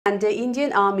And the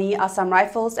Indian Army, Assam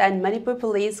Rifles and Manipur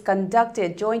Police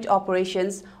conducted joint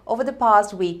operations over the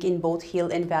past week in both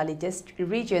Hill and Valley Dist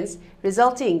regions,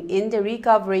 resulting in the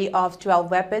recovery of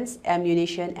 12 weapons,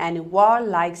 ammunition and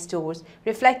war-like stores,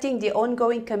 reflecting the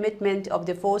ongoing commitment of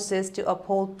the forces to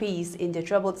uphold peace in the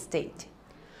troubled state.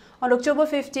 On October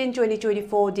 15,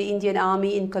 2024, the Indian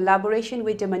Army, in collaboration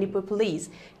with the Manipur Police,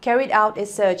 carried out a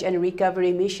search and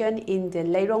recovery mission in the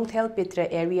Leirongthel-Pitra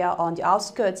area on the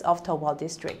outskirts of Thawal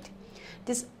district.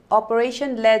 This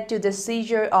operation led to the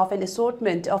seizure of an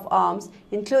assortment of arms,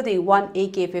 including one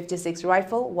AK-56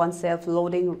 rifle, one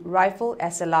self-loading rifle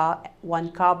SLR,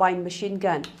 one carbine machine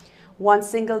gun, one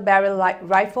single-barrel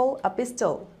rifle, a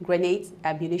pistol, grenades,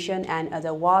 ammunition and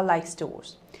other war-like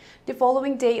stores. The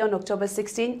following day, on October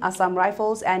 16, Assam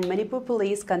Rifles and Manipur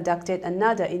Police conducted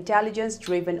another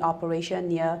intelligence-driven operation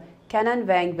near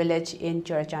Kananvang village in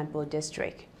Churachandpur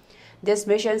district. This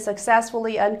mission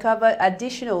successfully uncovered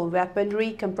additional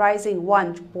weaponry comprising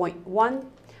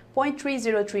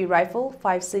 1.303 rifle,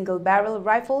 5 single-barrel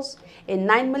rifles, a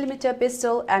 9mm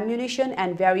pistol, ammunition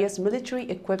and various military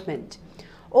equipment.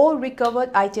 All recovered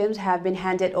items have been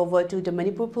handed over to the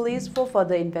Manipur Police for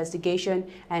further investigation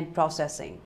and processing.